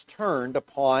turned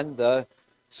upon the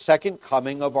second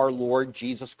coming of our Lord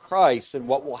Jesus Christ and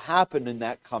what will happen in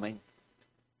that coming.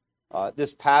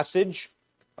 This passage,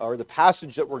 or the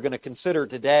passage that we're going to consider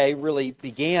today, really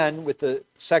began with the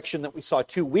section that we saw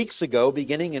 2 weeks ago,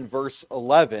 beginning in verse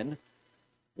 11,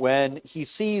 when he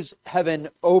sees heaven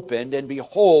opened, and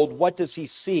behold, what does he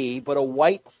see but a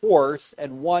white horse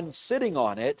and one sitting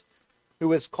on it,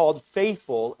 who is called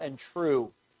Faithful and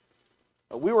True.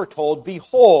 We were told,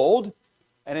 behold,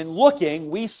 and in looking,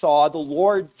 we saw the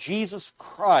Lord Jesus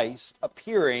Christ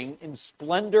appearing in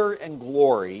splendor and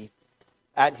glory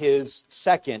at his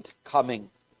second coming.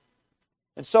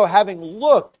 And so, having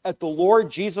looked at the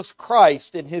Lord Jesus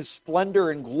Christ in his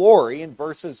splendor and glory in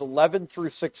verses 11 through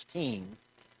 16,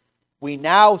 we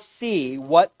now see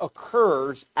what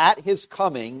occurs at his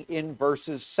coming in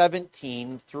verses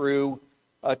 17 through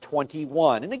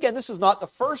 21. And again, this is not the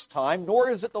first time, nor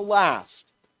is it the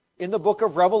last in the book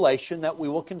of Revelation that we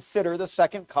will consider the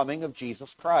second coming of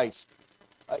Jesus Christ.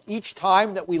 Each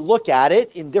time that we look at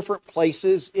it in different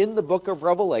places in the book of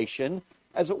Revelation,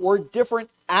 as it were, different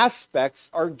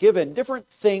aspects are given, different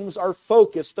things are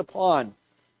focused upon.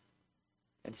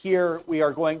 And here we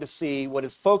are going to see what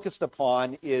is focused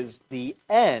upon is the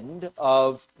end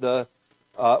of the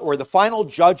final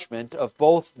judgment of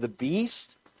both the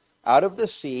beast out of the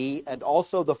sea and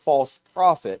also the false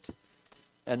prophet,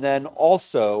 and then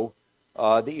also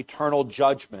the eternal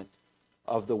judgment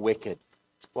of the wicked.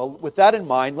 Well, with that in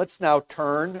mind, let's now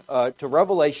turn to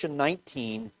Revelation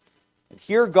 19 and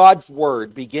hear God's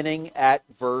word beginning at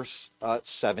verse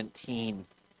 17.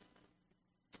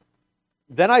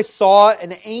 Then I saw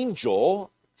an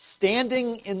angel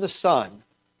standing in the sun,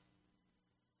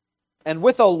 and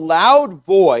with a loud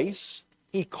voice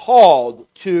he called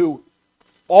to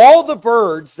all the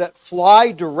birds that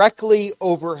fly directly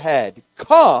overhead,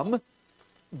 come,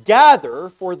 gather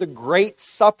for the great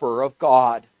supper of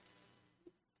God,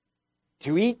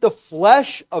 to eat the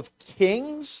flesh of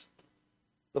kings,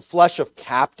 the flesh of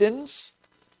captains,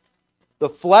 the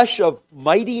flesh of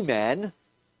mighty men,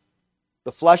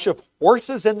 the flesh of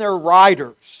horses and their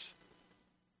riders,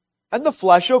 and the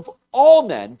flesh of all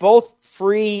men, both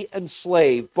free and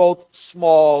slave, both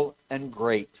small and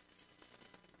great.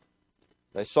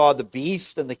 I saw the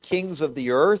beast and the kings of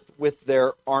the earth with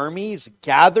their armies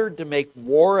gathered to make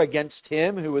war against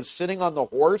him who was sitting on the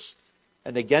horse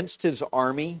and against his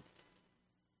army.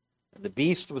 And the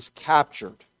beast was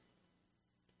captured,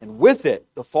 and with it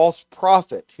the false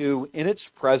prophet who in its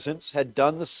presence had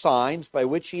done the signs by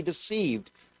which he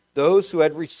deceived those who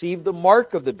had received the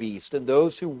mark of the beast and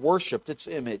those who worshipped its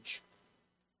image.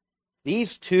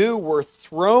 These two were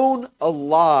thrown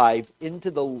alive into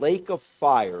the lake of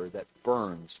fire that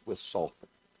burns with sulfur.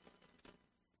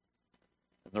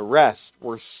 And the rest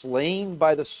were slain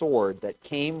by the sword that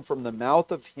came from the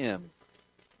mouth of him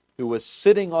who was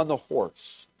sitting on the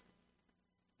horse,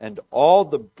 and all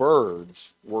the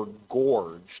birds were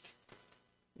gorged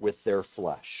with their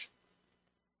flesh.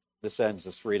 This ends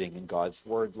this reading in God's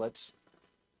word. Let's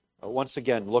once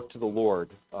again look to the Lord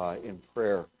in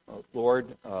prayer. Lord,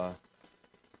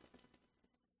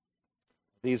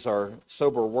 these are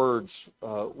sober words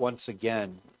once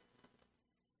again.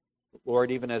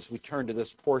 Lord, even as we turn to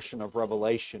this portion of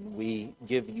Revelation, we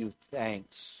give you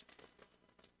thanks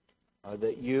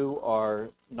that you are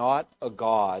not a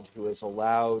God who has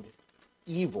allowed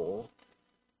evil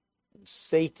and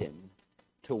Satan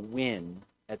to win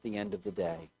at the end of the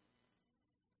day.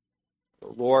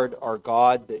 Lord, our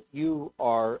God, that you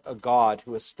are a God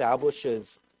who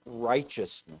establishes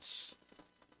righteousness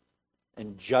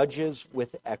and judges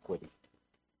with equity.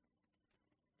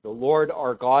 The Lord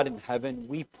our God in heaven,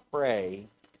 we pray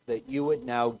that you would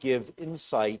now give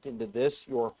insight into this,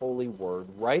 your holy word.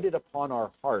 Write it upon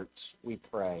our hearts, we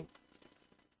pray.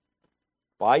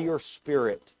 By your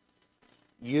Spirit,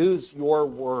 use your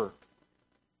word,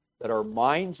 that our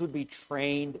minds would be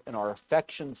trained and our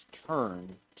affections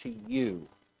turned to you,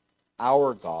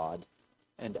 our God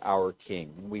and our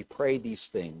King. And we pray these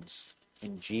things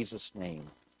in Jesus' name.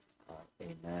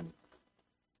 Amen.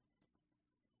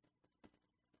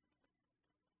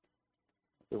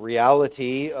 The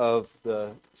reality of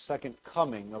the second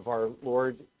coming of our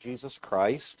Lord Jesus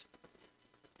Christ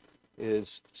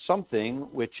is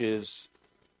something which is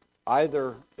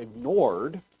either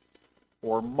ignored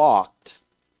or mocked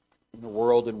in the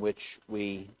world in which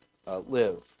we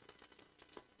live.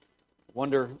 I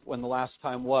wonder when the last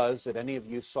time was that any of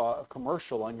you saw a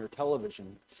commercial on your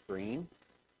television screen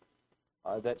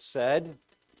that said,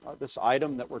 this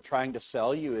item that we're trying to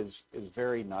sell you is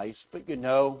very nice, but you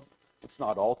know it's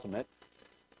not ultimate.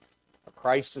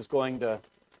 Christ is going to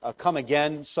come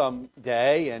again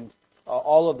someday, and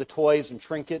all of the toys and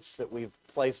trinkets that we've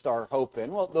placed our hope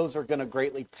in, well, those are going to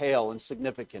greatly pale in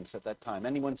significance at that time.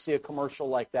 Anyone see a commercial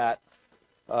like that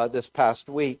this past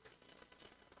week?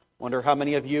 Wonder how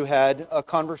many of you had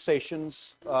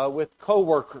conversations with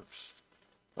coworkers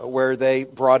where they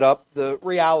brought up the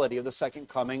reality of the second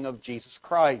coming of Jesus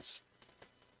Christ.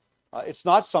 It's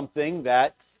not something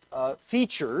that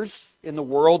features in the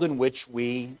world in which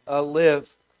we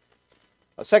live.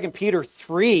 2 Peter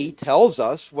 3 tells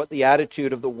us what the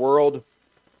attitude of the world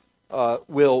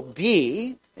will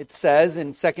be. It says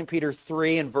in 2 Peter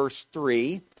 3 and verse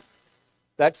 3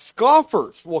 that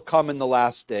scoffers will come in the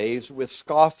last days with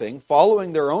scoffing,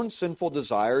 following their own sinful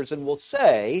desires, and will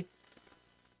say,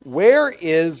 "Where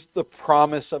is the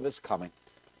promise of his coming?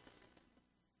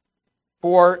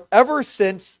 For ever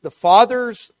since the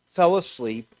fathers fell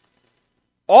asleep,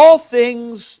 all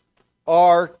things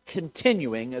are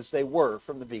continuing as they were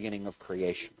from the beginning of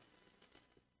creation."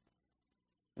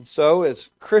 And so,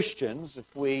 as Christians,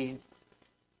 if we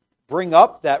bring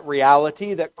up that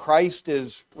reality that Christ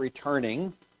is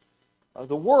returning,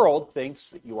 the world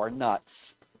thinks that you are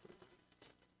nuts.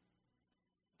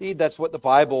 Indeed, that's what the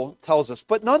Bible tells us.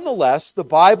 But nonetheless, the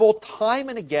Bible, time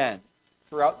and again,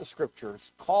 throughout the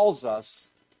Scriptures, calls us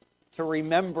to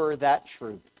remember that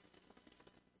truth.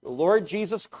 The Lord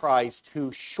Jesus Christ,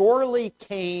 who surely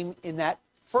came in that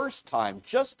first time,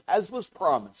 just as was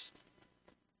promised,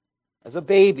 as a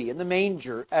baby in the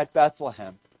manger at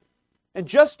Bethlehem. And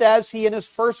just as he in his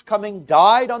first coming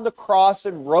died on the cross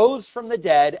and rose from the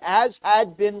dead, as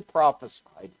had been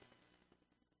prophesied,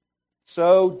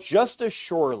 so just as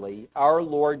surely our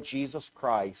Lord Jesus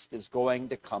Christ is going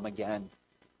to come again.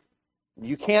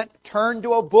 You can't turn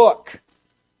to a book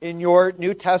in your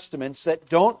New Testaments that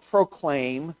don't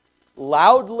proclaim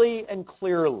loudly and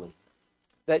clearly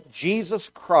that Jesus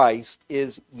Christ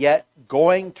is yet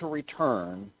going to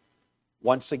return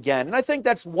once again. And I think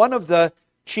that's one of the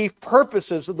chief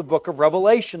purposes of the book of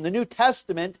Revelation. The New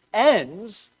Testament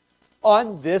ends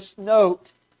on this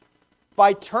note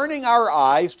by turning our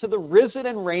eyes to the risen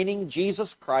and reigning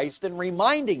Jesus Christ and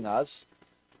reminding us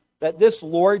that this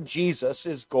Lord Jesus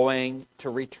is going to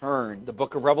return. The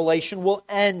book of Revelation will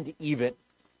end even.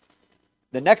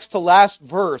 The next to last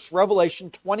verse, Revelation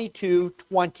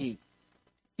 22:20.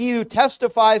 He who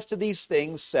testifies to these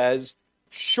things says,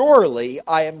 "Surely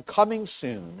I am coming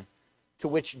soon," to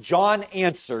which John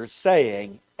answers,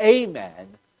 saying,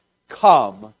 "Amen,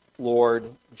 come,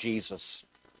 Lord Jesus."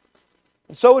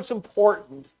 And so it's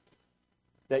important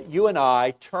that you and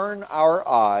I turn our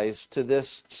eyes to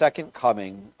this second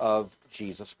coming of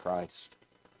Jesus Christ.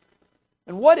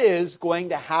 And what is going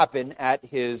to happen at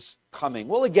his coming?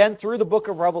 Well, again, through the book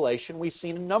of Revelation, we've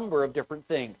seen a number of different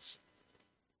things.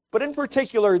 But in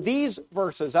particular, these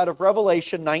verses out of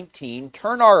Revelation 19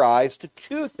 turn our eyes to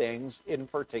two things in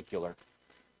particular.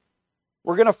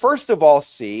 We're going to first of all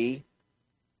see,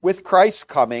 with Christ's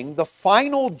coming, the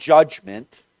final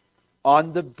judgment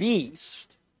on the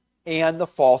beast and the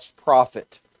false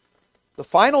prophet. The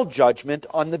final judgment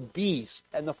on the beast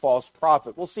and the false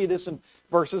prophet. We'll see this in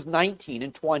verses 19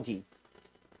 and 20.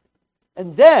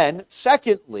 And then,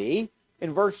 secondly,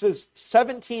 in verses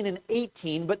 17 and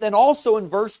 18, but then also in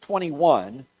verse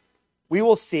 21, we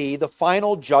will see the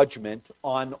final judgment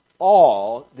on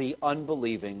all the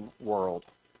unbelieving world.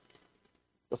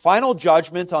 The final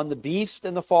judgment on the beast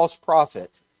and the false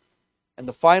prophet, and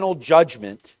the final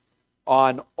judgment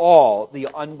on all the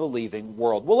unbelieving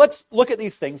world. Well, let's look at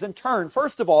these things in turn.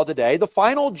 First of all, today, the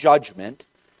final judgment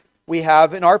we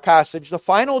have in our passage, the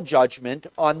final judgment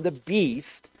on the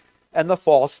beast and the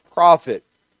false prophet.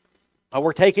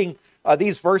 We're taking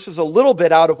these verses a little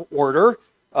bit out of order.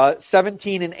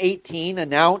 17 and 18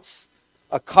 announce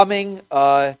a coming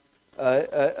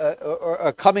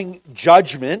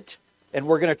judgment, and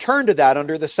we're going to turn to that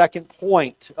under the second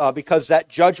point because that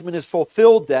judgment is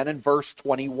fulfilled then in verse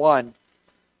 21.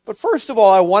 But first of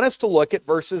all, I want us to look at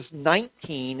verses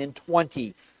 19 and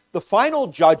 20, the final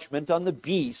judgment on the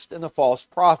beast and the false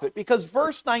prophet, because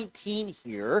verse 19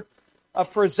 here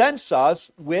presents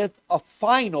us with a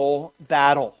final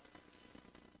battle.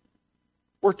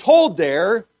 We're told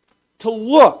there to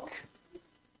look.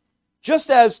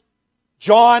 Just as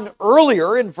John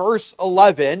earlier in verse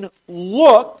 11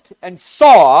 looked and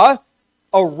saw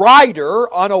a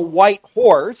rider on a white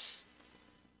horse,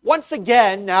 once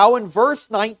again, now in verse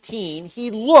 19,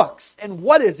 he looks, and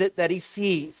what is it that he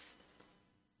sees?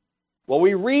 Well,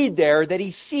 we read there that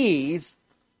he sees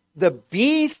the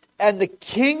beast and the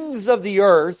kings of the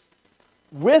earth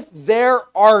with their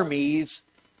armies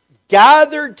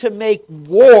gathered to make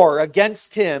war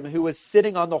against him who is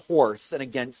sitting on the horse and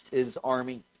against his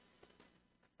army.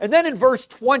 And then in verse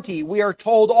 20, we are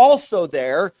told also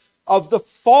there of the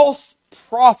false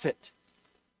prophet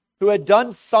who had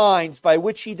done signs by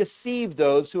which he deceived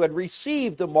those who had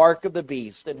received the mark of the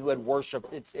beast and who had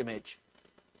worshipped its image.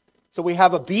 So we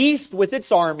have a beast with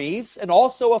its armies and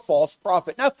also a false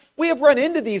prophet. Now, we have run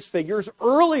into these figures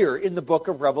earlier in the book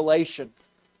of Revelation.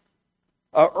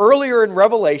 Earlier in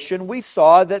Revelation, we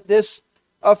saw that this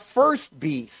first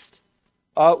beast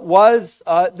was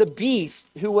the beast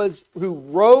who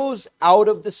rose out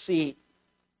of the sea.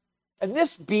 And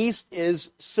this beast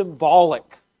is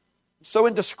symbolic. So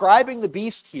in describing the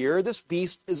beast here, this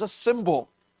beast is a symbol.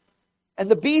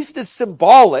 And the beast is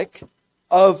symbolic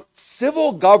of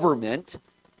civil government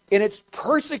in its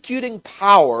persecuting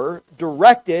power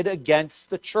directed against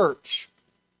the church.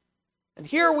 And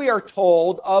here we are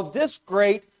told of this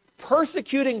great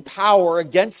persecuting power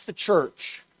against the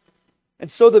church.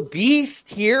 And so the beast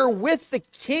here with the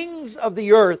kings of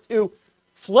the earth who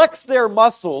flex their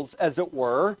muscles, as it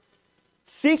were,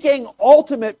 seeking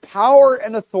ultimate power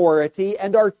and authority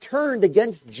and are turned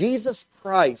against Jesus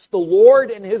Christ, the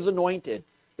Lord and His anointed.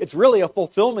 It's really a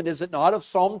fulfillment, is it not, of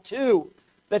Psalm 2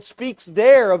 that speaks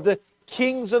there of the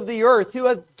kings of the earth who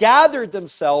have gathered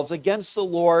themselves against the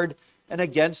Lord and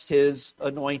against His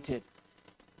anointed.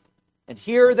 And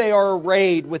here they are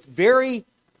arrayed with very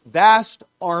vast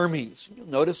armies. You'll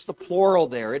notice the plural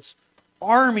there. It's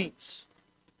armies.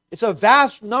 It's a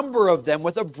vast number of them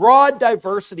with a broad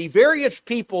diversity, various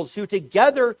peoples who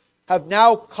together have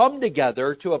now come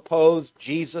together to oppose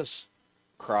Jesus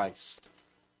Christ.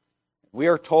 We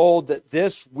are told that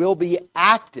this will be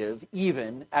active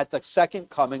even at the second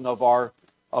coming of our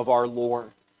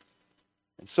Lord.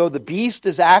 And so the beast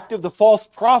is active. The false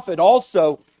prophet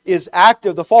also is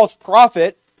active. The false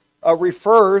prophet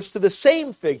refers to the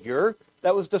same figure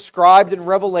that was described in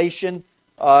Revelation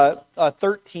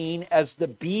 13 as the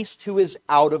beast who is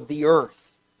out of the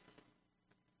earth.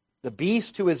 The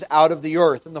beast who is out of the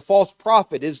earth. And the false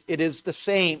prophet, it is the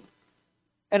same.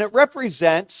 And it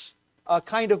represents a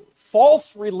kind of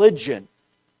false religion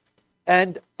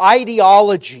and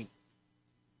ideology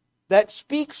that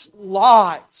speaks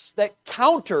lies, that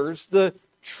counters the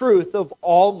truth of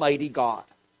Almighty God.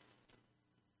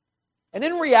 And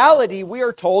in reality, we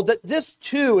are told that this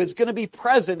too is going to be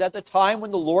present at the time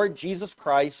when the Lord Jesus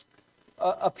Christ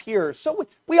appears. So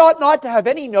we ought not to have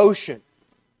any notion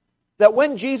that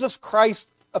when Jesus Christ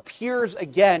appears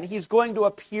again, He's going to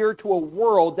appear to a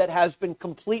world that has been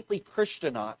completely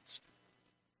Christianized.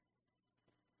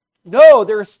 No,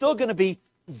 there is still going to be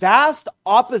vast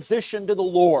opposition to the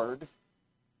Lord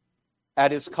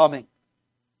at His coming.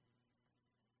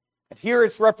 And here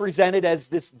it's represented as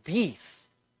this beast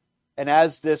and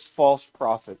as this false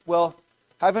prophet. Well,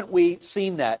 haven't we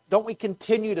seen that? Don't we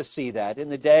continue to see that in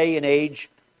the day and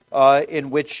age in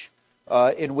which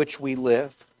we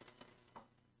live?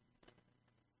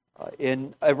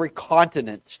 In every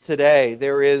continent today,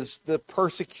 there is the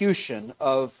persecution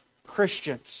of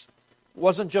Christians. It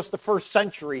wasn't just a first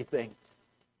century thing.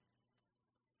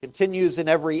 It continues in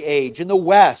every age. In the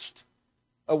West,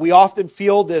 we often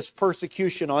feel this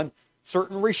persecution on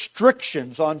certain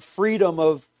restrictions on freedom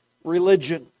of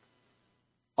religion,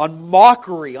 on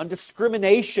mockery, on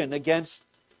discrimination against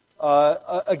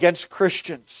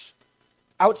Christians.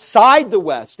 Outside the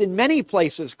West, in many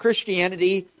places,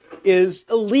 Christianity is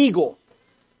illegal.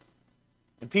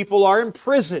 And people are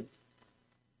imprisoned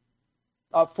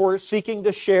for seeking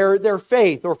to share their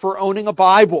faith or for owning a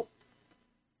Bible.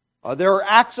 There are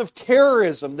acts of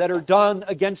terrorism that are done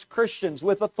against Christians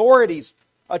with authorities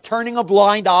turning a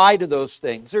blind eye to those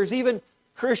things. There's even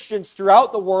Christians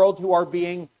throughout the world who are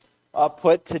being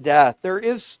put to death. There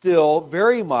is still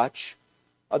very much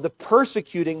the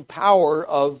persecuting power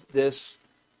of this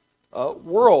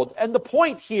world. And the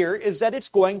point here is that it's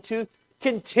going to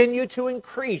continue to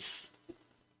increase.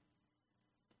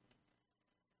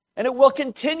 And it will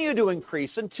continue to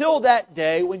increase until that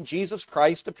day when Jesus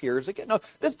Christ appears again. Now,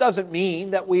 this doesn't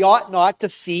mean that we ought not to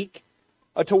seek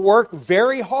to work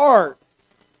very hard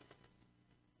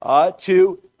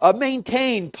to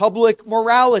maintain public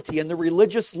morality and the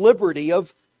religious liberty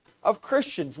of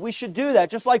Christians. We should do that,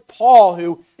 just like Paul,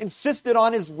 who insisted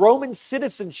on his Roman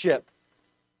citizenship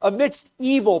amidst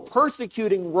evil,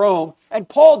 persecuting Rome. And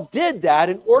Paul did that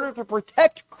in order to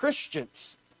protect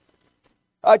Christians.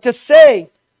 To say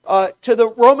to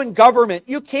the Roman government,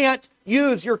 you can't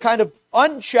use your kind of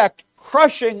unchecked,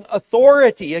 crushing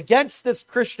authority against this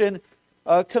Christian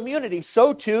community.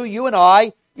 So too, you and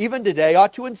I, even today,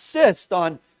 ought to insist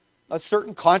on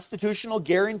certain constitutional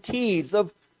guarantees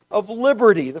of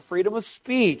liberty, the freedom of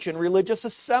speech and religious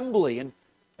assembly,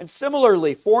 and And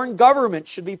similarly, foreign governments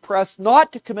should be pressed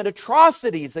not to commit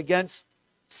atrocities against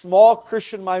small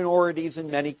Christian minorities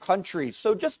in many countries.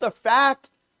 So just the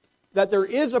fact that there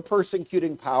is a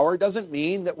persecuting power doesn't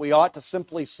mean that we ought to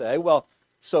simply say, well,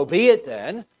 so be it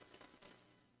then.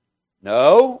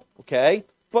 No, okay.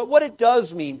 But what it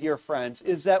does mean, dear friends,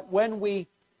 is that when we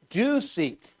do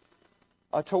seek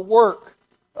to work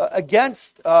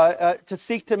to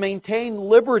seek to maintain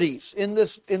liberties in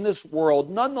this world,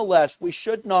 nonetheless, we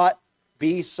should not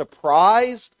be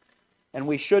surprised and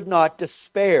we should not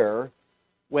despair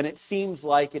when it seems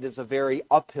like it is a very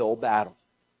uphill battle.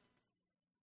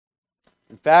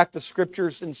 In fact, the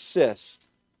Scriptures insist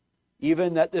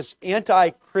even that this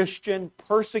anti-Christian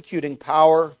persecuting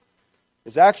power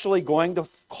is actually going to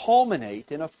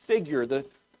culminate in a figure.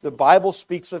 The Bible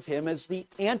speaks of him as the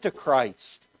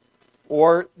Antichrist,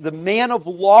 or the man of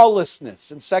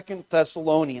lawlessness in 2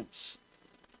 Thessalonians.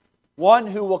 One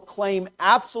who will claim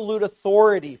absolute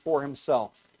authority for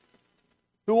himself,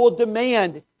 who will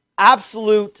demand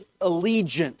absolute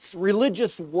allegiance,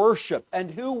 religious worship,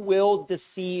 and who will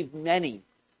deceive many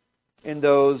in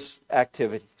those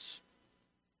activities.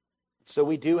 So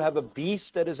we do have a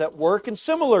beast that is at work, and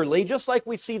similarly, just like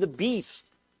we see the beast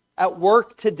at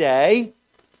work today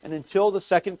and until the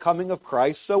second coming of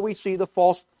Christ, so we see the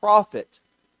false prophet,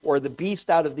 or the beast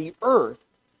out of the earth,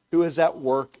 who is at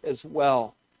work as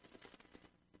well.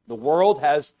 The world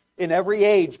has, in every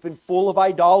age, been full of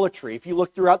idolatry. If you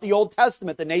look throughout the Old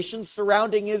Testament, the nations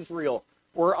surrounding Israel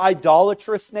were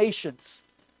idolatrous nations.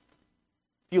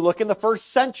 If you look in the first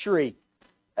century,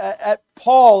 at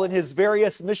Paul in his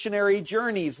various missionary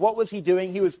journeys, what was he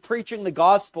doing? He was preaching the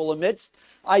gospel amidst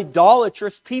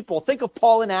idolatrous people. Think of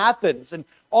Paul in Athens and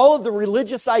all of the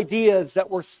religious ideas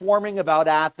that were swarming about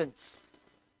Athens.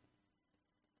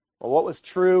 Well, what was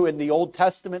true in the Old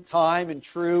Testament time and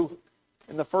true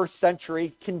in the first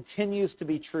century continues to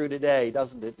be true today,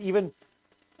 doesn't it? Even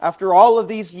after all of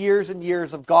these years and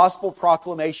years of gospel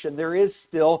proclamation, there is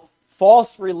still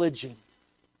false religion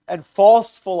and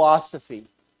false philosophy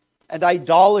and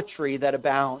idolatry that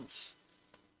abounds.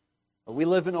 We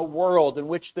live in a world in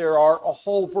which there are a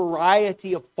whole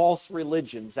variety of false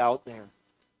religions out there.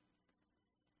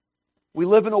 We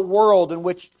live in a world in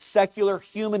which secular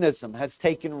humanism has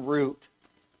taken root,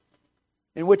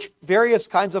 in which various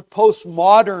kinds of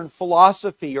postmodern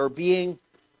philosophy are being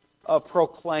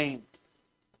proclaimed.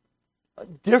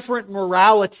 Different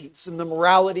moralities than the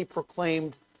morality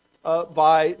proclaimed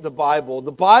by the Bible.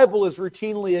 The Bible is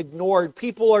routinely ignored.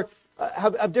 People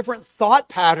have different thought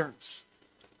patterns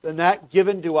than that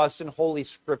given to us in Holy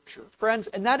Scripture. Friends,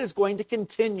 and that is going to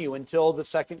continue until the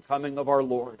second coming of our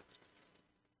Lord.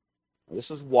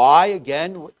 This is why,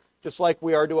 again, just like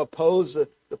we are to oppose the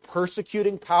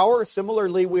persecuting power,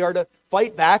 similarly we are to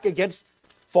fight back against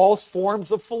false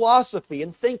forms of philosophy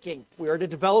and thinking. We are to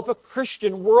develop a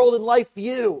Christian world and life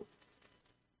view.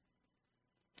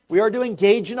 We are to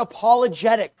engage in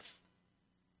apologetics.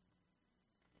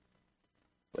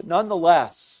 But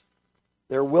nonetheless,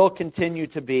 there will continue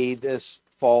to be this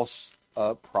false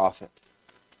prophet.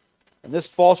 And this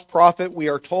false prophet, we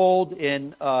are told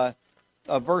in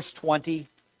verse 20,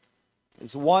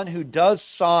 is one who does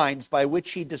signs by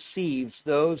which he deceives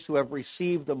those who have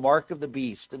received the mark of the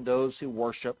beast and those who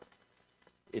worship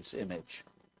its image.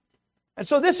 And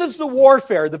so this is the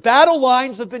warfare. The battle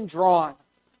lines have been drawn.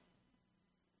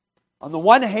 On the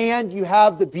one hand, you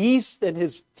have the beast and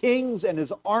his kings and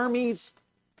his armies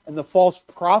and the false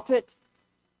prophet.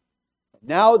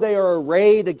 Now they are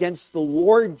arrayed against the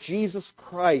Lord Jesus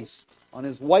Christ on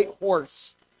his white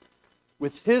horse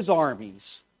with his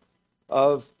armies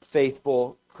of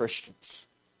faithful Christians.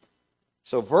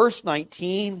 So verse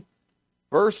 19,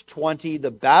 verse 20,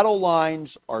 the battle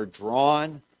lines are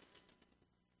drawn.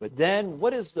 But then,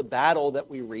 what is the battle that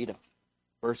we read of?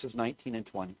 Verses 19 and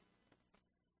 20.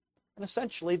 And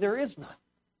essentially, there is none.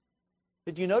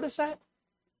 Did you notice that?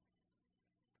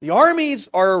 The armies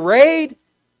are arrayed.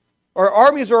 Our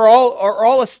armies are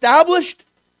all established.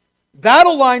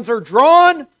 Battle lines are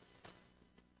drawn.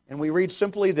 And we read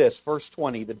simply this, verse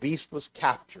 20, the beast was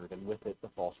captured, and with it the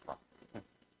false prophet.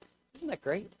 Isn't that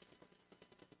great?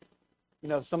 You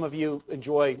know, some of you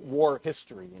enjoy war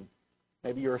history, and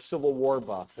maybe you're a Civil War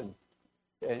buff,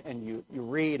 and you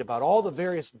read about all the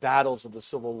various battles of the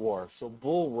Civil War. So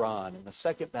Bull Run, and the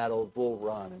Second Battle of Bull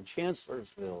Run, and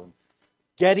Chancellorsville, and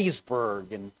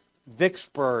Gettysburg, and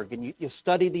Vicksburg, and you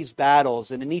study these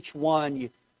battles, and in each one you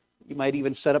might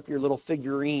even set up your little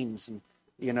figurines, and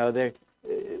you know,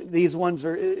 these ones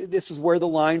are, this is where the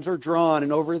lines are drawn,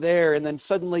 and over there, and then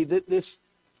suddenly this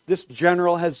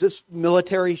general has this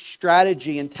military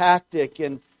strategy and tactic,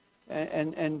 and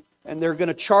and they're going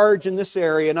to charge in this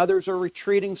area, and others are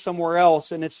retreating somewhere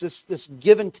else, and it's this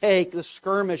give and take, this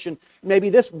skirmish, and maybe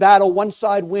this battle one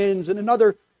side wins, and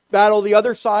another battle the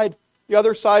other side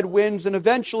wins, and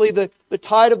eventually the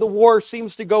tide of the war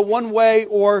seems to go one way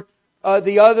or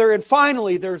the other, and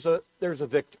finally there's a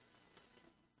victor.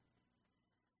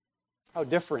 How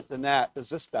different than that does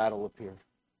this battle appear?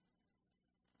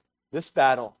 This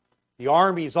battle, the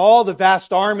armies, all the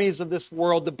vast armies of this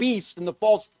world, the beast and the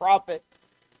false prophet,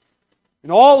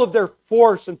 and all of their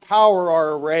force and power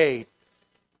are arrayed.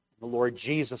 The Lord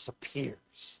Jesus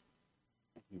appears,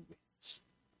 and He wins.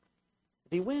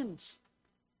 He wins.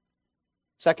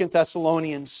 2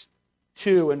 Thessalonians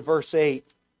 2 and verse 8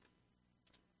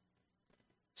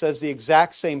 says the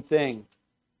exact same thing.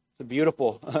 It's a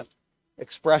beautiful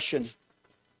expression.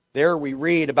 There we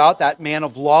read about that man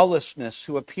of lawlessness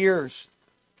who appears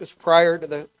just prior to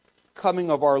the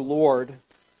coming of our Lord.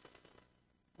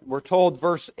 We're told,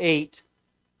 verse 8,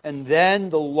 "And then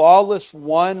the lawless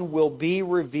one will be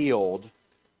revealed,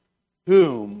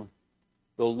 whom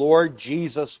the Lord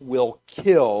Jesus will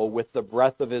kill with the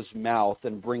breath of His mouth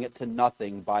and bring it to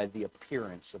nothing by the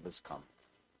appearance of His coming."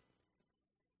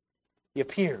 He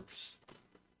appears,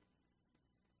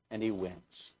 and He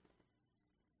wins.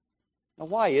 Now,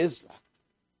 why is that?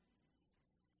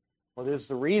 Well,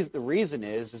 the reason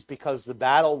is because the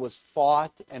battle was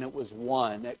fought and it was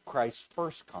won at Christ's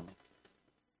first coming.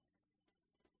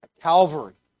 At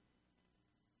Calvary,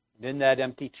 and in that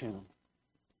empty tomb.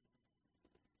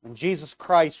 When Jesus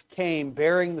Christ came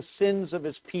bearing the sins of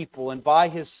His people, and by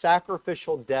His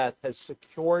sacrificial death has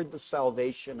secured the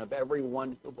salvation of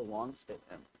everyone who belongs to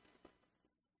Him.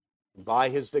 And by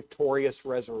His victorious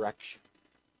resurrection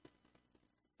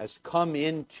has come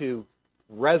into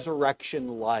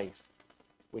resurrection life,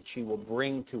 which He will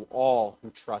bring to all who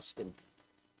trust in Him.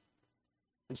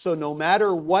 And so no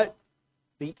matter what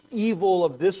the evil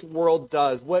of this world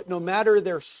does, no matter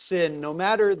their sin, no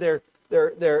matter their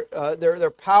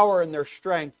power and their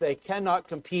strength, they cannot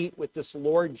compete with this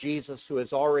Lord Jesus who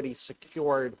has already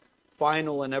secured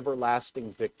final and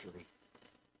everlasting victory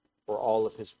for all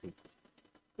of His people.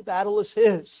 The battle is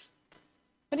His.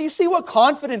 And do you see what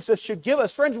confidence this should give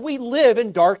us? Friends, we live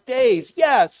in dark days.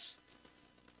 Yes.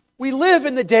 We live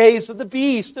in the days of the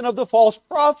beast and of the false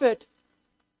prophet.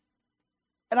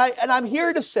 And I'm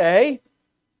here to say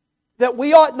that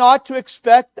we ought not to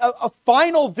expect a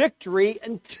final victory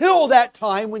until that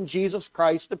time when Jesus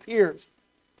Christ appears.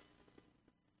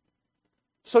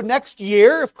 So next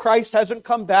year, if Christ hasn't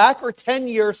come back, or 10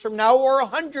 years from now, or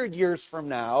 100 years from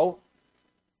now,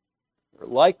 there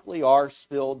likely are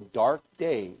still dark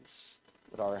days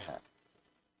that are ahead.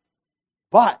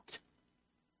 But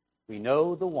we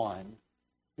know the one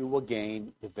who will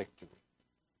gain the victory,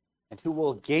 and who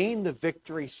will gain the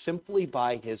victory simply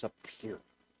by His appearing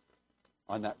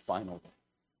on that final day.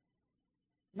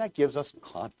 And that gives us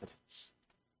confidence.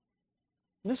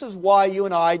 And this is why you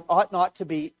and I ought not to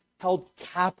be held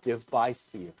captive by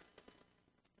fear.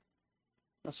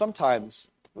 Now, sometimes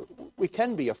we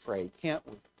can be afraid, can't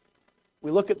we?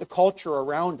 We look at the culture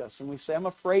around us and we say, I'm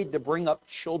afraid to bring up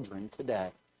children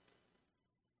today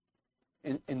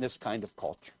in this kind of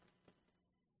culture.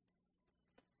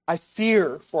 I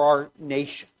fear for our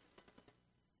nation.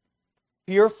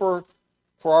 Fear for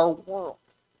our world.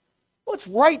 Well, it's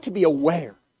right to be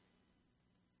aware.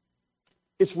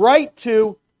 It's right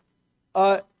to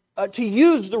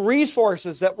use the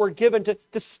resources that we're given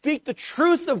to speak the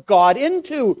truth of God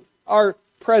into our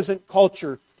present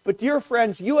culture. But dear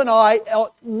friends, you and I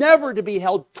ought never to be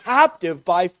held captive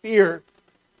by fear,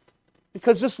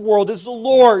 because this world is the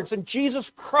Lord's and Jesus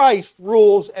Christ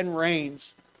rules and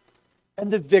reigns,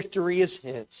 and the victory is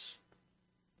His.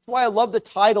 That's why I love the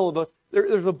title of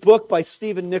there's a book by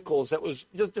Stephen Nichols that was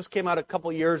just came out a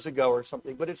couple years ago or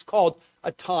something, but it's called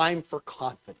A Time for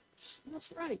Confidence. And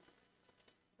that's right.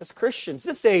 As Christians,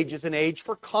 this age is an age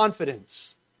for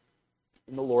confidence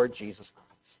in the Lord Jesus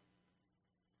Christ.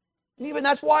 And even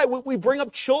that's why we bring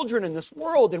up children in this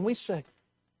world and we say,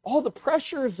 all the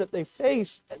pressures that they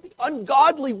face and the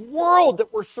ungodly world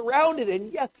that we're surrounded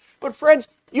in. Yes, but friends,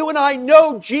 you and I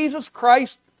know Jesus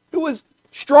Christ, who is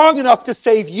strong enough to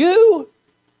save you.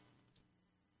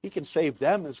 He can save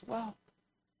them as well.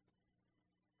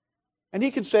 And He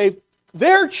can save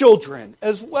their children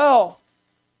as well.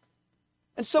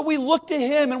 And so we look to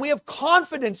Him and we have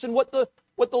confidence in what the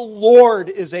Lord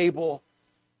is able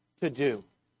to do.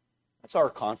 That's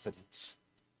our confidence.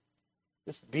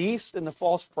 This beast and the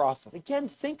false prophet. Again,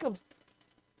 think of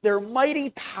their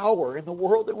mighty power in the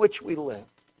world in which we live.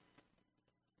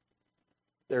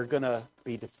 They're going to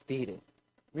be defeated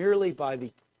merely by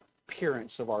the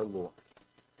appearance of our Lord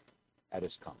at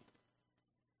His coming.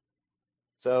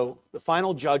 So the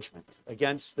final judgment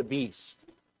against the beast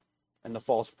and the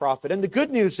false prophet. And the good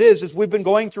news is, as we've been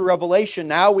going through Revelation,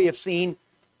 now we have seen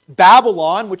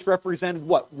Babylon, which represented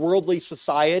what? Worldly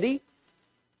society.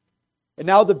 And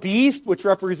now the beast, which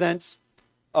represents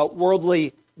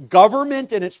worldly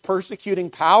government and its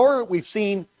persecuting power. We've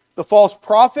seen the false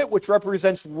prophet, which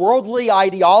represents worldly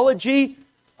ideology.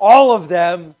 All of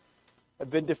them have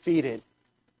been defeated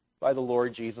by the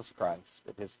Lord Jesus Christ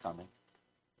at His coming.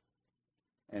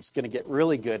 And it's going to get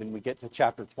really good when we get to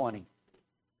chapter 20.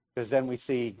 Because then we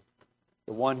see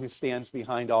the one who stands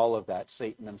behind all of that,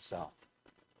 Satan himself,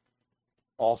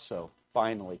 also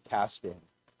finally cast in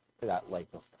to that lake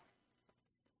of fire.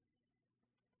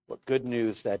 What good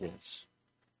news that is.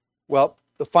 Well,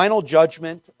 the final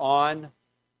judgment on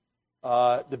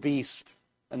the beast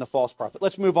and the false prophet.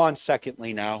 Let's move on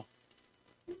secondly now.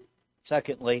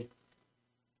 Secondly,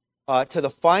 to the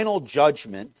final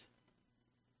judgment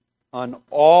on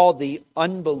all the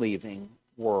unbelieving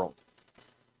world.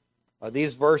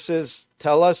 These verses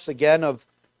tell us again of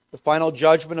the final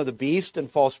judgment of the beast and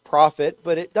false prophet,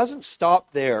 but it doesn't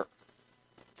stop there.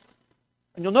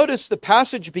 And you'll notice the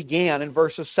passage began in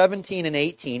verses 17 and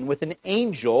 18 with an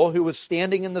angel who was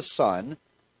standing in the sun,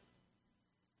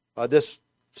 this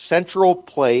central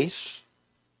place,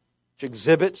 which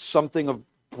exhibits something of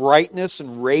brightness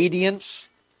and radiance,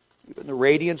 even the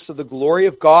radiance of the glory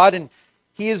of God. And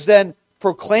he is then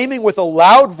proclaiming with a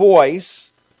loud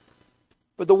voice.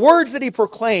 But the words that he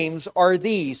proclaims are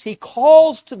these. He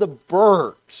calls to the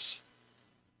birds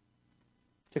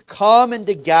to come and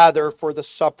to gather for the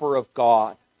supper of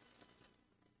God,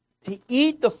 to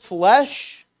eat the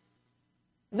flesh.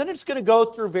 And then it's going to go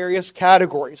through various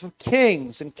categories of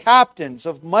kings and captains,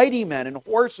 of mighty men and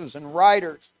horses and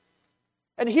riders.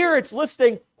 And here it's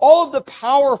listing all of the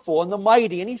powerful and the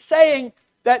mighty. And he's saying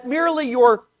that merely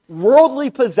your worldly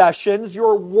possessions,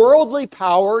 your worldly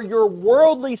power, your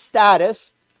worldly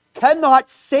status cannot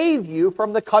save you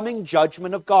from the coming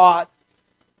judgment of God.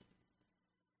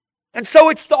 And so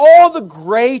it's all the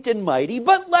great and mighty,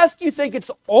 but lest you think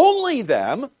it's only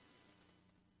them,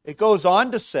 it goes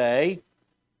on to say,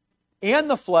 and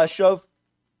the flesh of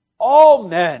all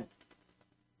men.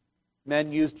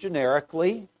 Men used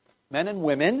generically, men and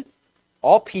women,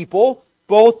 all people,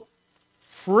 both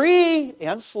free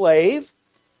and slave,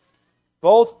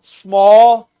 both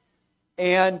small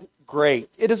and great.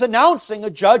 It is announcing a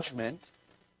judgment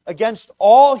against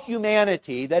all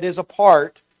humanity that is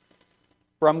apart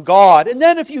from God. And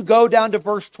then if you go down to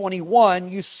verse 21,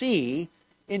 you see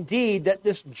indeed that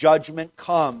this judgment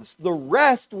comes. The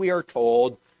rest, we are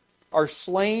told, are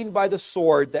slain by the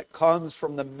sword that comes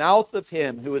from the mouth of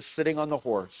him who is sitting on the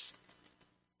horse.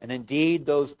 And indeed,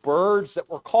 those birds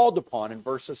that were called upon in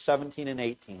verses 17 and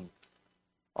 18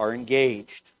 are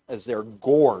engaged as they're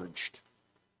gorged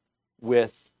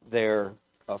with their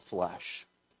flesh.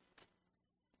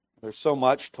 There's so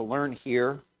much to learn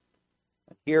here.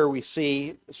 Here we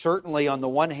see, certainly on the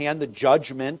one hand, the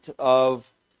judgment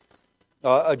of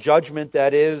a judgment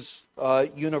that is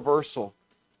universal.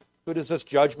 Who does this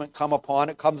judgment come upon?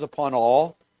 It comes upon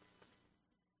all.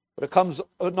 But it comes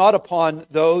not upon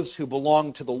those who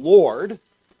belong to the Lord.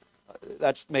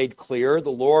 That's made clear. The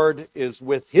Lord is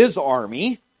with his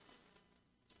army.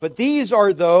 But these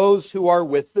are those who are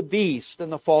with the beast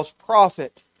and the false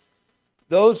prophet.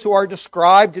 Those who are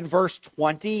described in verse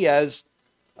 20 as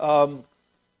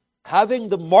having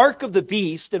the mark of the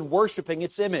beast and worshiping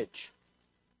its image.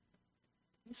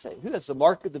 You say, who has the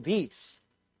mark of the beast?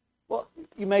 Well,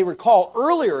 you may recall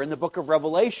earlier in the book of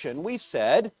Revelation, we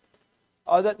said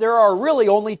that there are really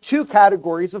only two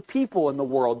categories of people in the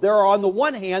world. There are, on the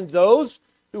one hand, those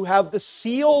who have the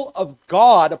seal of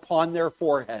God upon their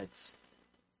foreheads.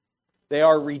 They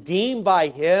are redeemed by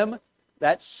him.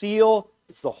 That seal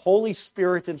is the Holy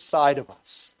Spirit inside of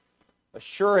us,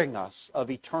 assuring us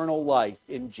of eternal life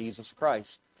in Jesus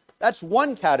Christ. That's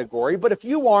one category, but if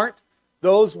you aren't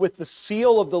those with the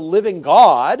seal of the living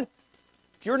God,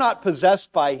 if you're not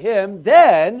possessed by him,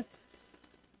 then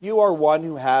you are one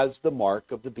who has the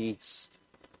mark of the beast.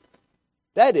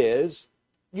 That is,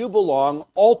 you belong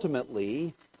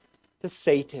ultimately to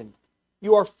Satan.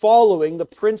 You are following the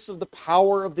prince of the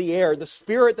power of the air, the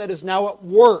spirit that is now at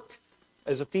work,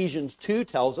 as Ephesians 2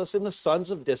 tells us, in the sons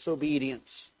of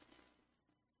disobedience.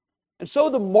 And so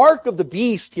the mark of the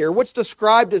beast here, what's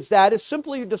described as that, is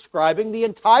simply describing the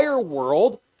entire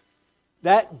world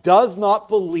that does not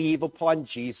believe upon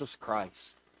Jesus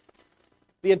Christ.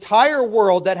 The entire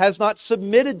world that has not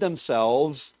submitted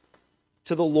themselves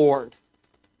to the Lord.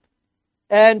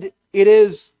 And it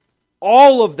is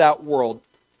all of that world,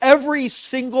 every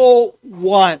single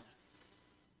one,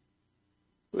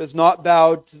 who has not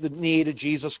bowed to the knee to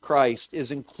Jesus Christ,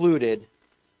 is included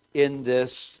in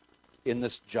this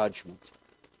judgment.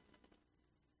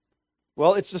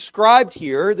 Well, it's described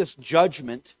here, this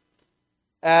judgment,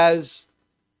 as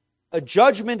a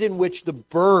judgment in which the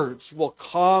birds will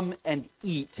come and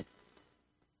eat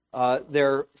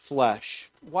their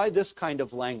flesh. Why this kind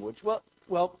of language? Well,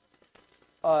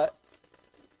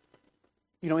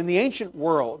 in the ancient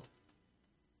world,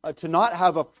 to not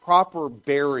have a proper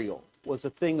burial was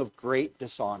a thing of great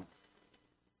dishonor.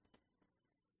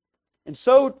 And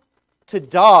so to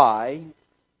die,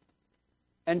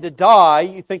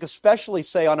 you think especially,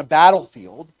 say, on a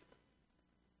battlefield,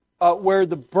 where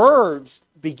the birds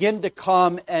begin to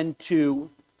come and to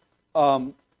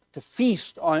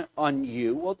feast on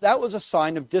you, well, that was a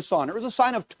sign of dishonor. It was a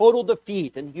sign of total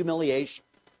defeat and humiliation.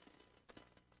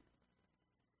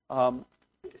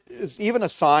 It's even a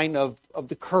sign of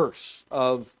the curse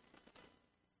of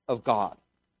God.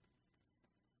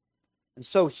 And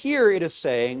so here it is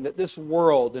saying that this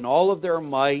world, in all of their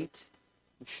might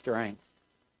and strength,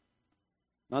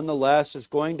 nonetheless is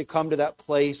going to come to that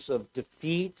place of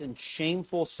defeat and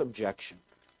shameful subjection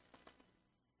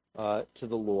to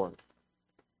the Lord.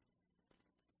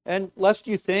 And lest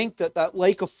you think that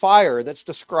lake of fire that's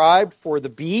described for the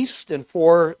beast and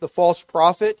for the false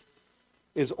prophet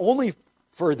is only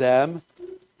for them,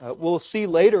 we'll see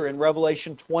later in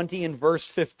Revelation 20 and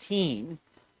verse 15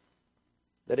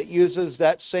 that it uses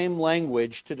that same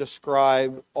language to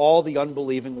describe all the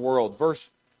unbelieving world.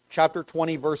 Chapter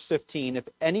 20, verse 15, if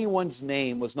anyone's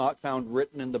name was not found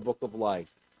written in the book of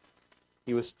life,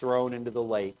 he was thrown into the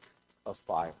lake of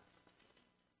fire.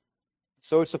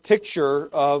 So it's a picture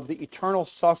of the eternal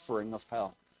suffering of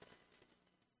hell.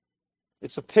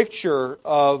 It's a picture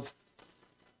of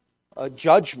a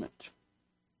judgment,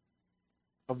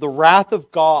 of the wrath of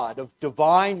God, of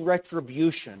divine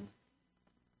retribution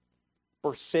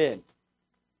for sin.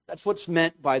 That's what's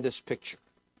meant by this picture.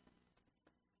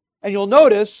 And you'll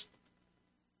notice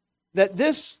that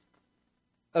this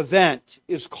event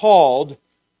is called,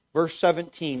 verse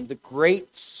 17, the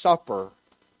Great Supper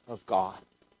of God.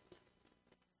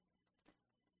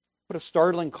 What a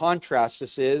startling contrast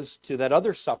this is to that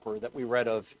other supper that we read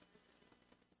of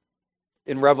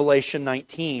in Revelation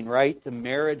 19, right? The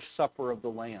marriage supper of the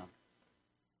Lamb.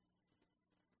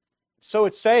 So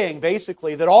it's saying,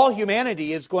 basically, that all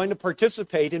humanity is going to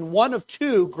participate in one of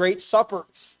two great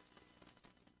suppers.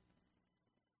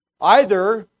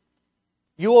 Either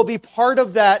you will be part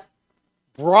of that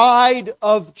bride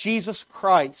of Jesus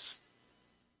Christ,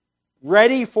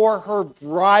 ready for her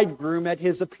bridegroom at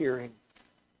his appearing,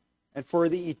 and for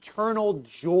the eternal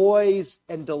joys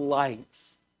and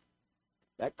delights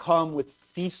that come with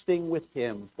feasting with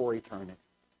him for eternity.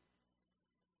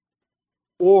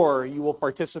 Or you will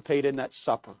participate in that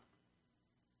supper,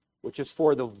 which is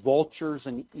for the vultures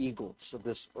and eagles of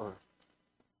this earth,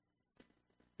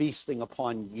 feasting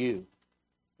upon you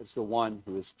as the one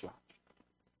who is judged.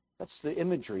 That's the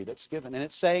imagery that's given. And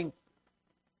it's saying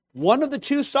one of the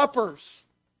two suppers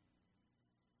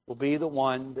will be the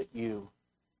one that you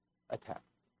attend.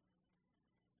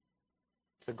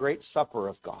 It's a great supper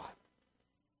of God.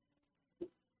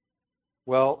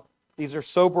 Well, these are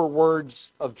sober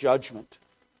words of judgment,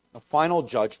 a final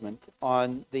judgment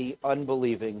on the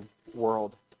unbelieving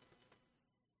world.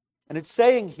 And it's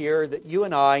saying here that you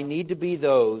and I need to be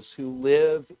those who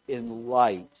live in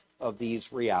light of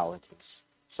these realities.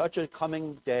 Such a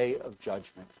coming day of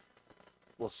judgment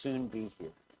will soon be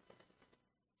here.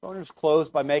 So I want to just close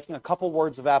by making a couple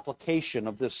words of application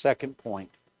of this second point.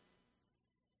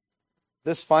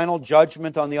 This final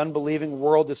judgment on the unbelieving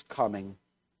world is coming.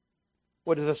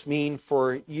 What does this mean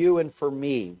for you and for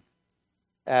me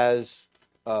as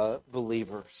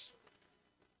believers?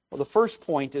 Well, the first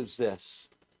point is this.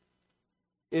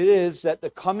 It is that the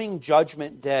coming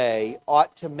judgment day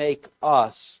ought to make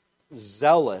us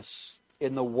zealous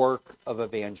in the work of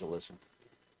evangelism.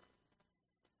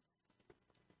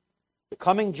 The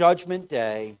coming judgment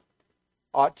day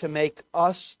ought to make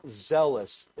us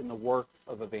zealous in the work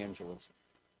of evangelism.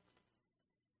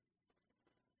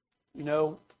 You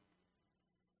know,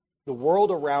 the world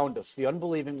around us, the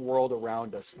unbelieving world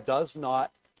around us, does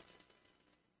not,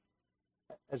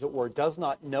 as it were, does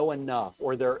not know enough,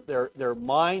 or their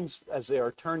minds, as they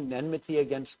are turned in enmity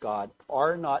against God,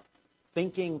 are not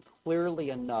thinking clearly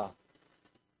enough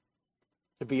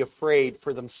to be afraid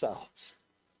for themselves.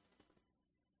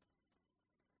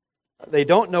 They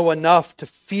don't know enough to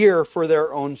fear for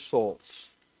their own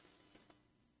souls.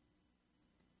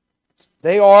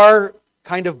 They are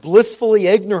kind of blissfully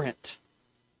ignorant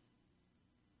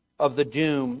of the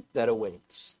doom that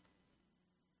awaits.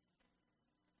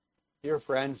 Dear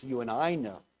friends, you and I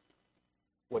know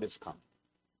what is coming.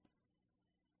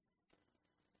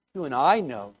 You and I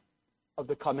know of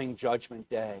the coming judgment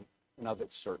day and of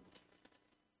its certainty.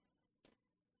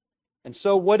 And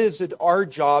so what is it our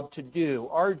job to do?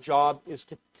 Our job is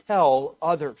to tell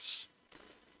others.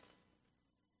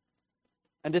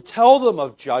 And to tell them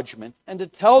of judgment, and to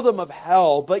tell them of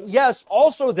hell, but yes,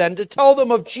 also then to tell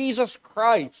them of Jesus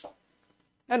Christ,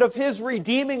 and of His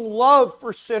redeeming love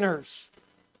for sinners,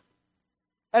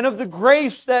 and of the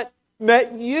grace that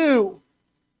met you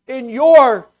in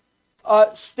your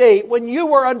state when you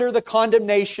were under the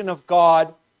condemnation of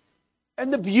God,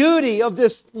 and the beauty of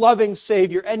this loving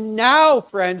Savior. And now,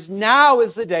 friends, now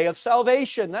is the day of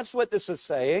salvation. That's what this is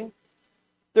saying.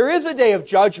 There is a day of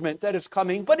judgment that is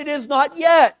coming, but it is not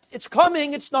yet. It's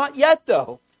coming, it's not yet,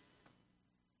 though.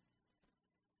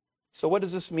 So what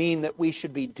does this mean that we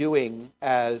should be doing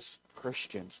as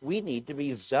Christians? We need to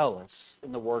be zealous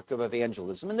in the work of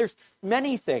evangelism. And there's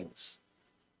many things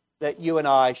that you and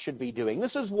I should be doing.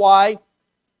 This is why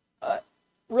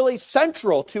really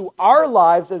central to our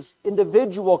lives as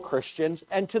individual Christians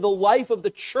and to the life of the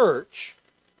church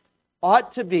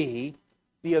ought to be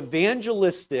the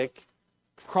evangelistic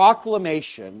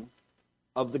proclamation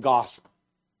of the gospel.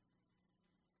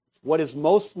 It's what is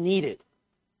most needed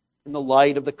in the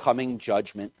light of the coming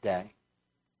judgment day.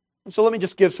 And so let me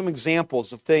just give some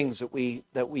examples of things that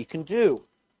we can do.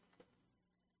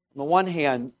 On the one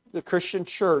hand, the Christian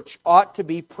church ought to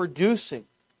be producing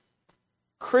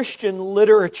Christian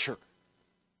literature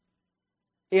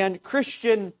and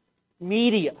Christian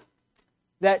media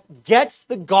that gets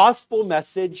the gospel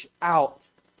message out.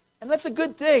 And that's a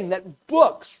good thing, that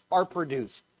books are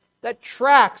produced, that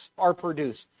tracts are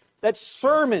produced, that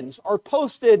sermons are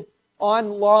posted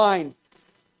online.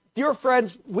 Dear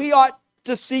friends, we ought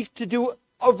to seek to do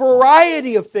a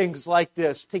variety of things like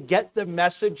this to get the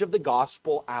message of the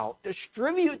gospel out.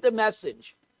 Distribute the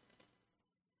message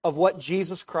of what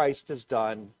Jesus Christ has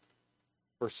done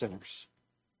for sinners.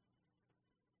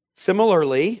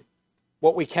 Similarly,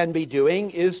 what we can be doing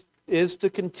is to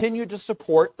continue to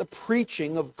support the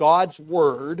preaching of God's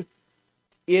word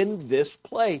in this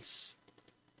place.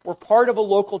 We're part of a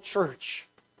local church.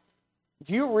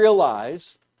 Do you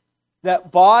realize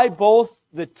that by both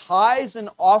the tithes and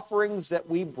offerings that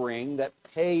we bring that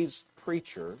pays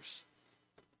preachers,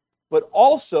 but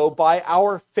also by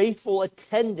our faithful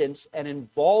attendance and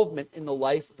involvement in the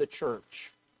life of the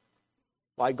church,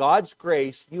 by God's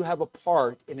grace, you have a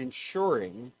part in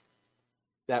ensuring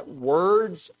that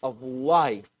words of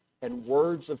life and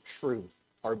words of truth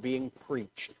are being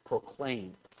preached,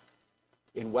 proclaimed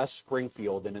in West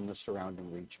Springfield and in the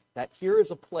surrounding region. That here is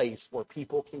a place where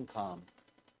people can come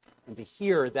and to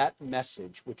hear that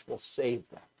message which will save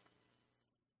them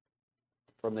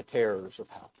from the terrors of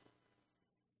hell.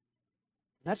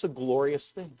 And that's a glorious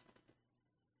thing.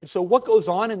 And so what goes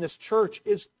on in this church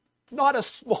is not a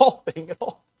small thing at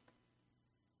all.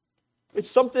 It's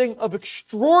something of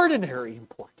extraordinary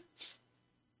importance.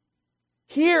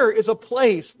 Here is a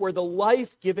place where the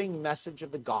life-giving message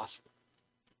of the gospel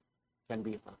can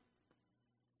be heard.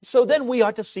 So then we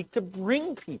ought to seek to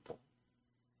bring people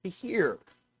to hear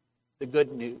the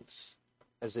good news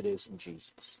as it is in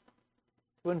Jesus.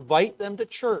 To invite them to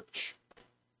church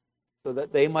so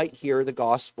that they might hear the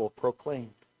gospel proclaimed.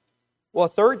 Well, a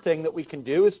third thing that we can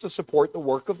do is to support the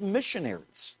work of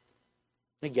missionaries.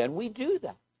 And again, we do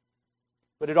that.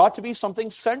 But it ought to be something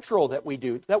central that we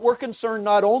do, that we're concerned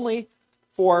not only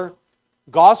for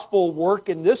gospel work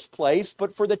in this place,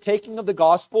 but for the taking of the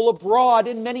gospel abroad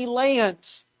in many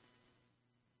lands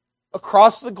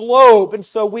across the globe. And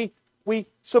so we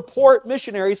support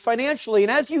missionaries financially.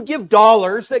 And as you give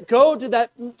dollars that go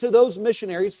to those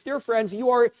missionaries, dear friends,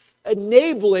 you are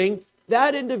enabling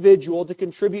that individual to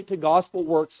contribute to gospel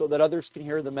work so that others can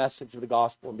hear the message of the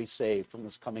gospel and be saved from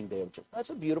this coming day of judgment.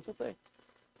 That's a beautiful thing.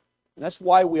 And that's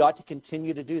why we ought to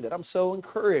continue to do that. I'm so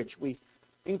encouraged. We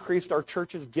increased our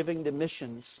church's giving to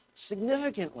missions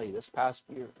significantly this past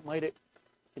year. Might it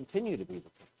continue to be the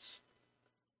case?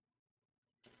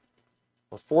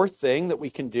 A fourth thing that we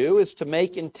can do is to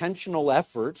make intentional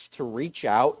efforts to reach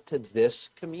out to this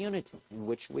community in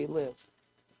which we live.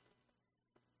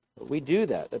 But we do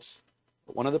that. That's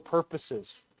one of the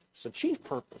purposes. It's the chief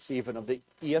purpose even of the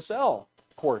ESL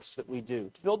course that we do,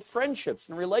 to build friendships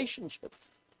and relationships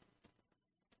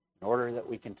in order that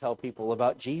we can tell people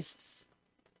about Jesus.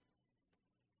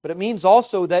 But it means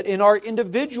also that in our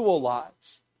individual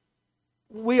lives,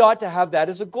 we ought to have that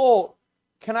as a goal.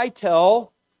 Can I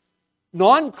tell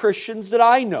non-Christians that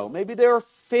I know, maybe they are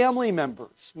family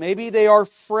members, maybe they are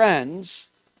friends,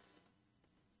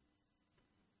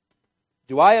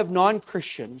 Do I have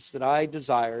non-Christians that I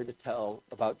desire to tell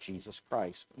about Jesus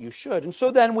Christ? You should. And so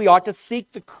then we ought to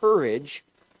seek the courage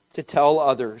to tell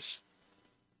others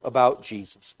about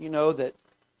Jesus. You know that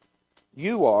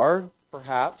you are,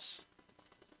 perhaps,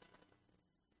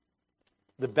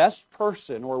 the best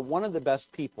person or one of the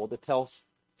best people to tell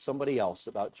somebody else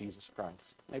about Jesus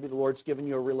Christ. Maybe the Lord's given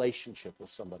you a relationship with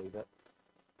somebody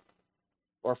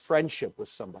or a friendship with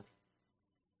somebody.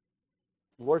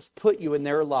 The Lord's put you in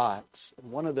their lives.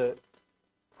 And one of the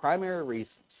primary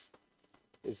reasons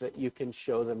is that you can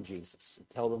show them Jesus and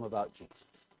tell them about Jesus.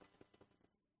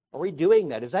 Are we doing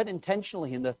that? Is that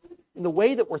intentionally in the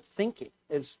way that we're thinking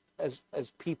as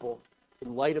people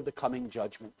in light of the coming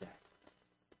judgment day?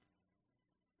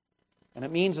 And it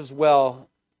means as well,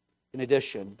 in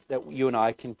addition, that you and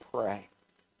I can pray.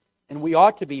 And we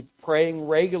ought to be praying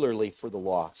regularly for the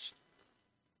lost.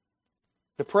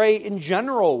 To pray in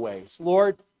general ways.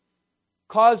 Lord,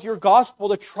 cause your gospel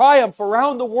to triumph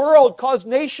around the world. Cause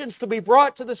nations to be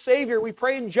brought to the Savior. We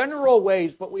pray in general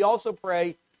ways, but we also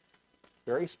pray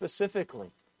very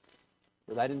specifically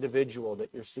for that individual that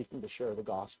you're seeking to share the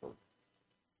gospel.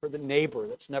 For the neighbor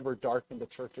that's never darkened the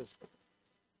churches.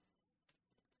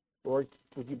 Lord,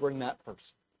 would you bring that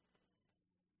person?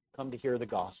 Come to hear the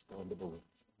gospel and to believe.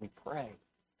 We pray.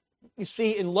 You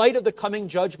see, in light of the coming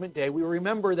judgment day, we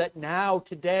remember that now,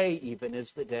 today even,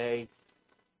 is the day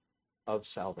of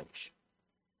salvation.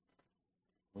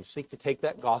 We seek to take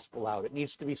that gospel out. It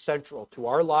needs to be central to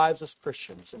our lives as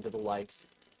Christians and to the life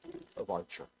of our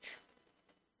church.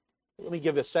 Let me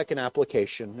give a second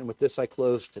application, and with this I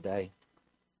close today.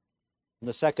 And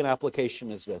the second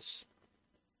application is this: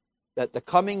 that the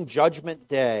coming judgment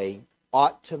day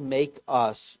ought to make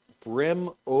us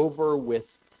brim over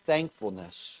with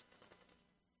thankfulness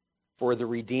for the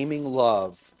redeeming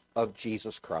love of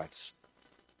Jesus Christ.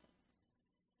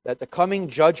 That the coming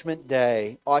judgment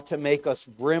day ought to make us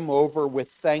brim over with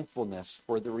thankfulness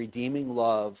for the redeeming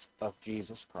love of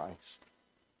Jesus Christ.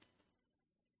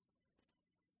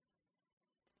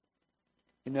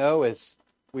 You know, as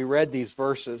we read these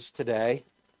verses today,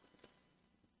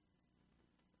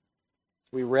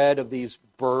 we read of these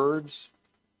birds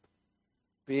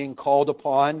being called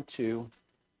upon to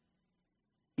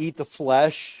eat the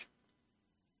flesh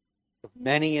of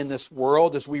many in this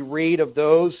world, as we read of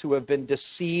those who have been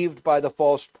deceived by the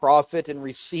false prophet and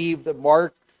received the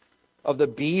mark of the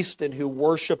beast and who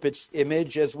worship its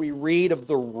image, as we read of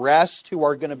the rest who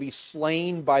are going to be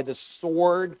slain by the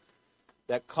sword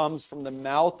that comes from the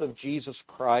mouth of Jesus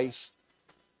Christ,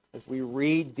 as we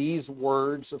read these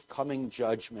words of coming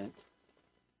judgment,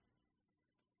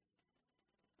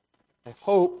 I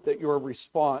hope that your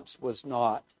response was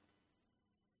not,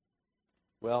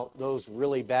 well, those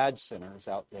really bad sinners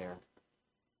out there,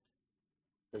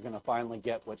 they're going to finally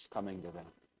get what's coming to them.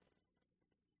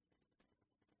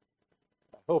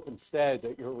 I hope instead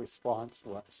that your response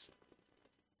was,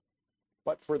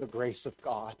 but for the grace of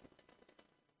God,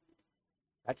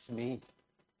 that's me.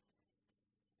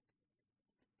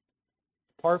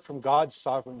 Apart from God's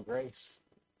sovereign grace,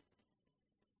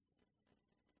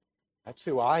 that's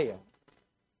who I am.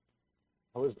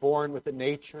 I was born with a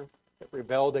nature that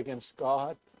rebelled against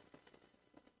God,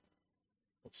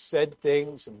 that said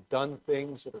things and done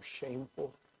things that are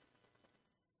shameful,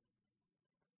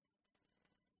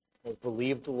 that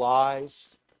believed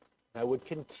lies, and I would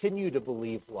continue to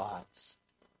believe lies,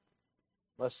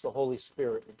 unless the Holy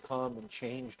Spirit had come and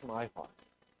changed my heart.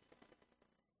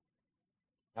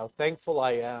 How thankful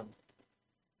I am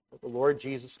that the Lord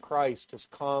Jesus Christ has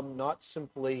come not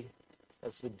simply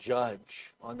as the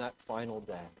judge on that final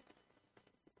day,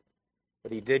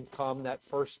 but he did come that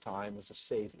first time as a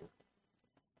Savior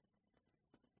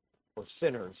for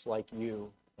sinners like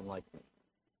you and like me.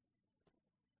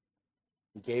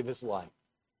 He gave his life,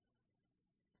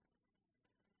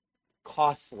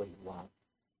 costly love.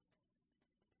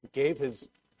 He gave his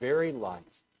very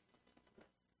life,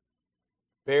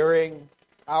 bearing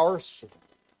our sin,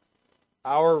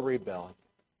 our rebellion,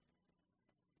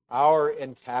 our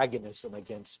antagonism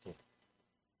against him.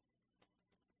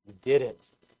 He did it,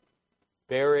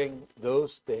 bearing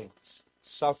those things,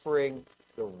 suffering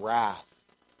the wrath,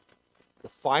 the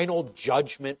final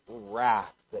judgment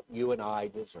wrath that you and I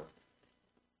deserve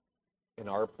in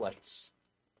our place,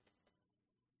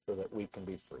 so that we can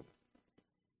be free.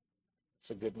 It's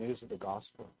the good news of the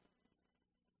gospel.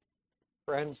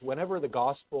 Friends, whenever the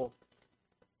gospel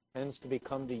tends to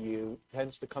come to you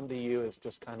as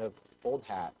just kind of old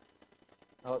hat.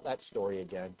 Oh, that story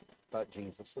again about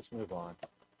Jesus. Let's move on.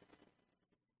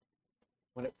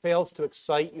 When it fails to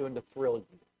excite you and to thrill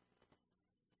you,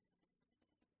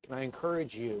 And I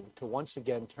encourage you to once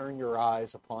again turn your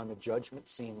eyes upon a judgment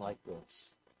scene like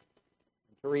this.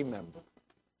 And to remember,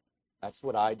 that's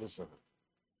what I deserve.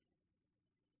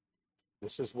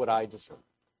 This is what I deserve,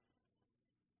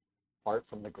 apart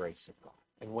from the grace of God.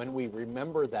 And when we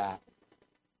remember that,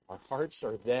 our hearts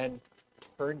are then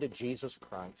turned to Jesus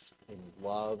Christ in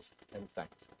love and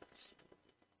thankfulness.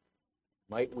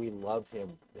 Might we love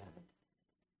him then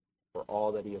for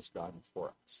all that he has done for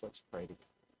us. Let's pray together.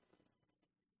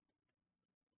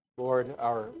 Lord,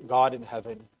 our God in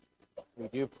heaven, we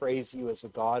do praise you as a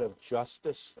God of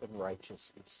justice and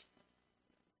righteousness.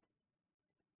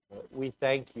 We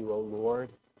thank you, O Lord,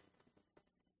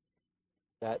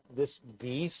 that this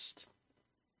beast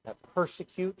that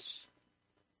persecutes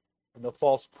and the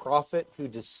false prophet who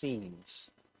deceives,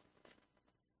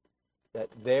 that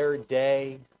their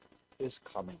day is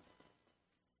coming,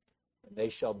 and they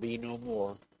shall be no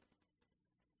more.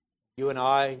 You and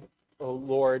I, O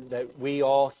Lord, that we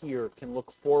all here can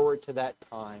look forward to that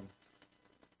time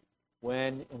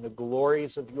when, in the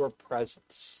glories of your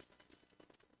presence,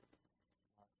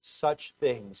 such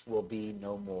things will be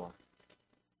no more.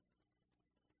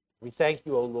 We thank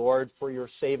you, O Lord, for your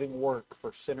saving work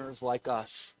for sinners like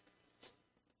us,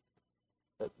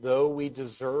 that though we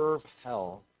deserve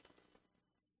hell,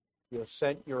 you have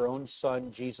sent your own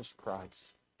Son, Jesus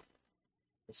Christ,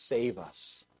 to save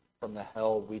us from the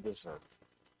hell we deserve.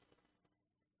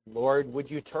 Lord,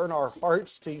 would you turn our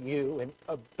hearts to you in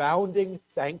abounding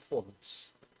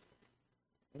thankfulness?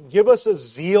 And give us a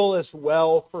zeal as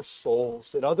well for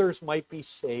souls, that others might be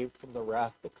saved from the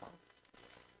wrath to come.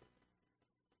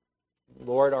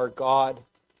 Lord, our God,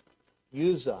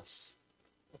 use us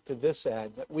to this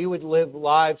end, that we would live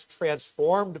lives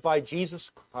transformed by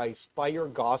Jesus Christ, by your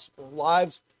gospel,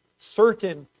 lives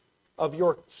certain of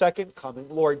your second coming.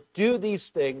 Lord, do these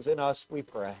things in us, we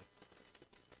pray.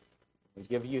 We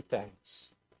give you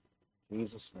thanks. In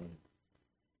Jesus' name,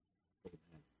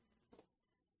 amen.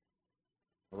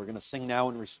 We're going to sing now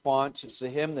in response. It's a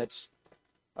hymn that's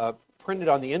printed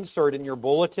on the insert in your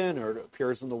bulletin, or it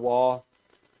appears on the wall.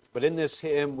 But in this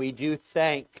hymn, we do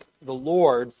thank the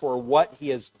Lord for what he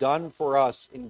has done for us in